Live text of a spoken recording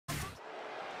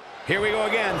Here we go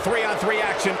again. 3-on-3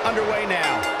 action underway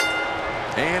now.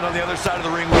 And on the other side of the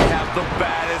ring, we have the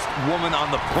baddest woman on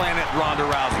the planet, Ronda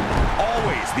Rousey.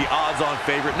 Always the odds-on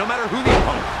favorite, no matter who the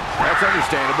opponent. That's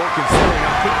understandable, considering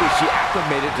how quickly she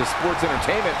acclimated to sports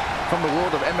entertainment from the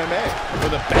world of MMA. For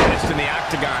the baddest in the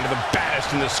octagon to the baddest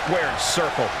in the squared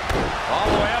circle. All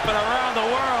the way up and around the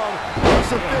world.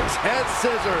 Crucifix head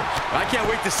scissor. I can't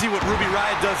wait to see what Ruby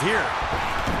Riott does here.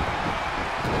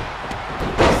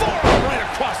 Forearm right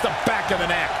across the back of the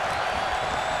neck.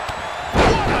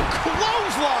 What a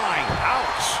clothesline!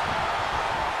 Ouch!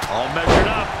 All measured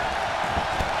up.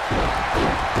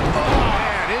 Oh,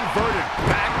 man, inverted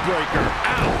backbreaker.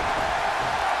 Ow!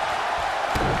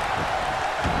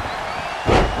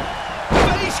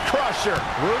 Face crusher!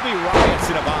 Ruby Riott's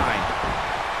in a bind.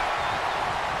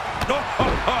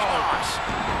 Gosh!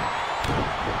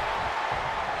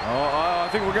 Oh, I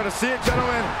think we're gonna see it,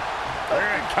 gentlemen.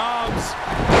 Here it comes.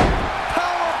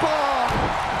 Powerbomb!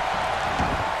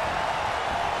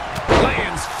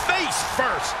 Lands face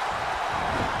first.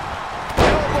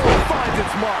 Elbow finds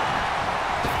its mark.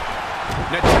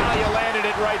 Natalya landed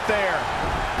it right there.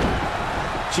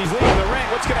 She's leaving the ring.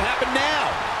 What's going to happen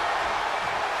now?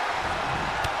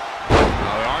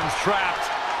 Oh, the arm's trapped.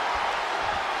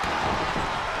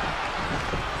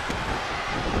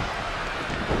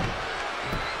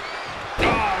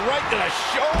 Right to the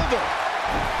shoulder.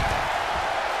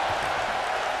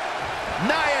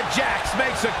 Nia Jax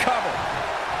makes a cover.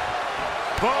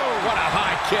 Boom, what a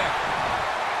high kick.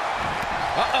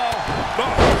 Uh-oh.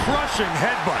 Oh, crushing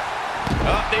headbutt.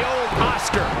 The old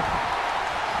Oscar.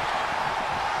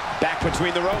 Back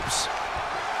between the ropes.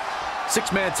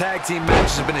 Six-man tag team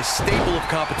matches have been a staple of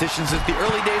competition since the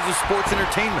early days of sports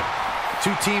entertainment.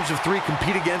 Two teams of three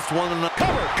compete against one another.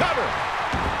 Cover, cover.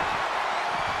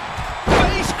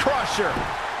 Face crusher.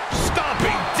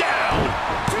 Stomping down.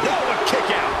 Oh, a kick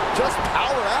out. Just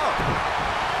power out.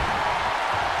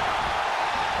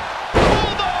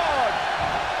 Bulldog.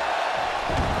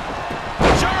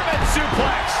 German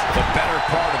suplex. The better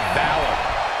part of valor.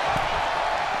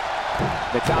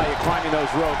 Natalya climbing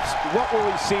those ropes. What will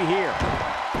we see here?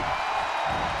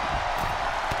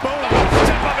 Boom.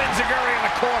 Step up Enziguri in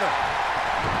the corner.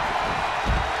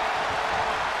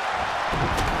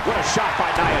 What a shot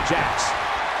by Nia Jax.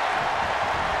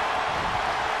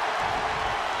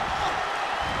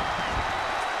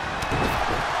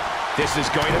 This is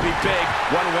going to be big.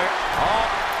 One way. Oh.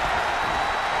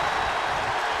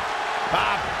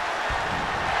 Pop.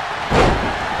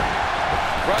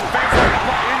 Front face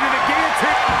into the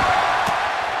guillotine.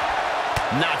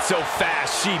 Not so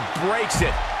fast. She breaks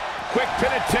it. Quick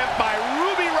pin attempt by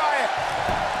Ruby Riott.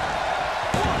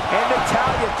 And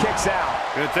Natalya kicks out.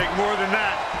 Gonna take more than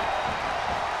that.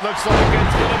 Looks like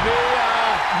it's going to be a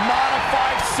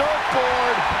modified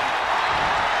surfboard.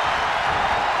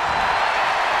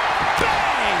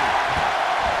 Bang!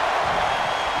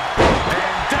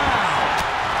 And down.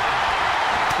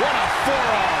 What a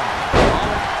forearm.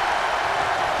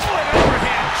 What an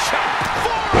overhand chop.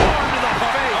 Forearm to the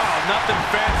face. Oh, nothing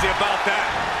fancy about that.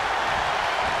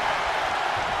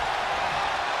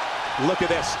 Look at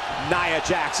this. Nia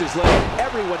Jax is letting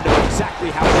everyone know exactly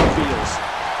how she feels.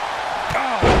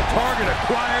 Oh, target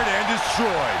acquired and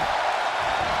destroyed.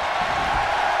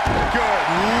 Good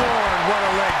Lord, what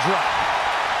a leg drop.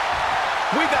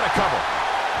 We got a cover.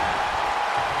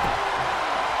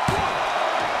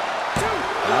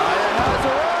 Nia has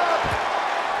her up.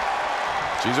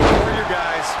 She's a warrior,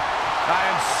 guys. I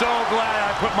am so glad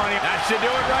I put money. That should do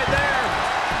it right there.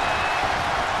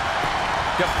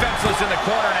 Defenseless in the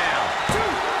corner now.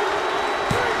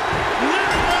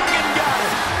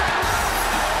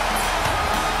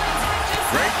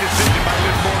 Great decision by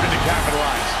Liv Morgan to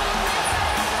capitalize.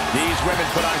 These women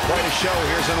put on quite a show.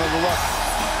 Here's another look.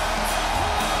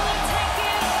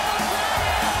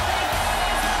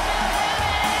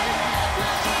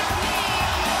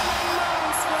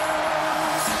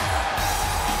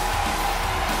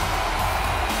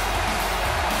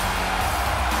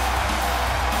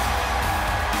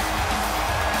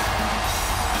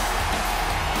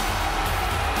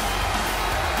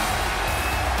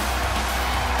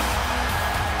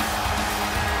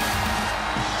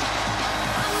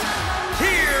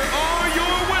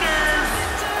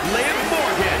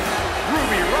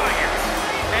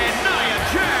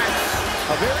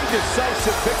 A very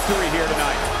decisive victory here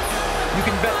tonight. You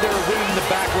can bet they're winning in the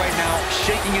back right now,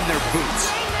 shaking in their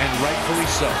boots, and rightfully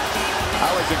so.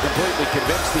 I wasn't completely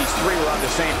convinced these three were on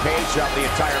the same page throughout the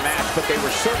entire match, but they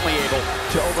were certainly able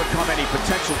to overcome any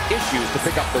potential issues to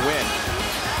pick up the win.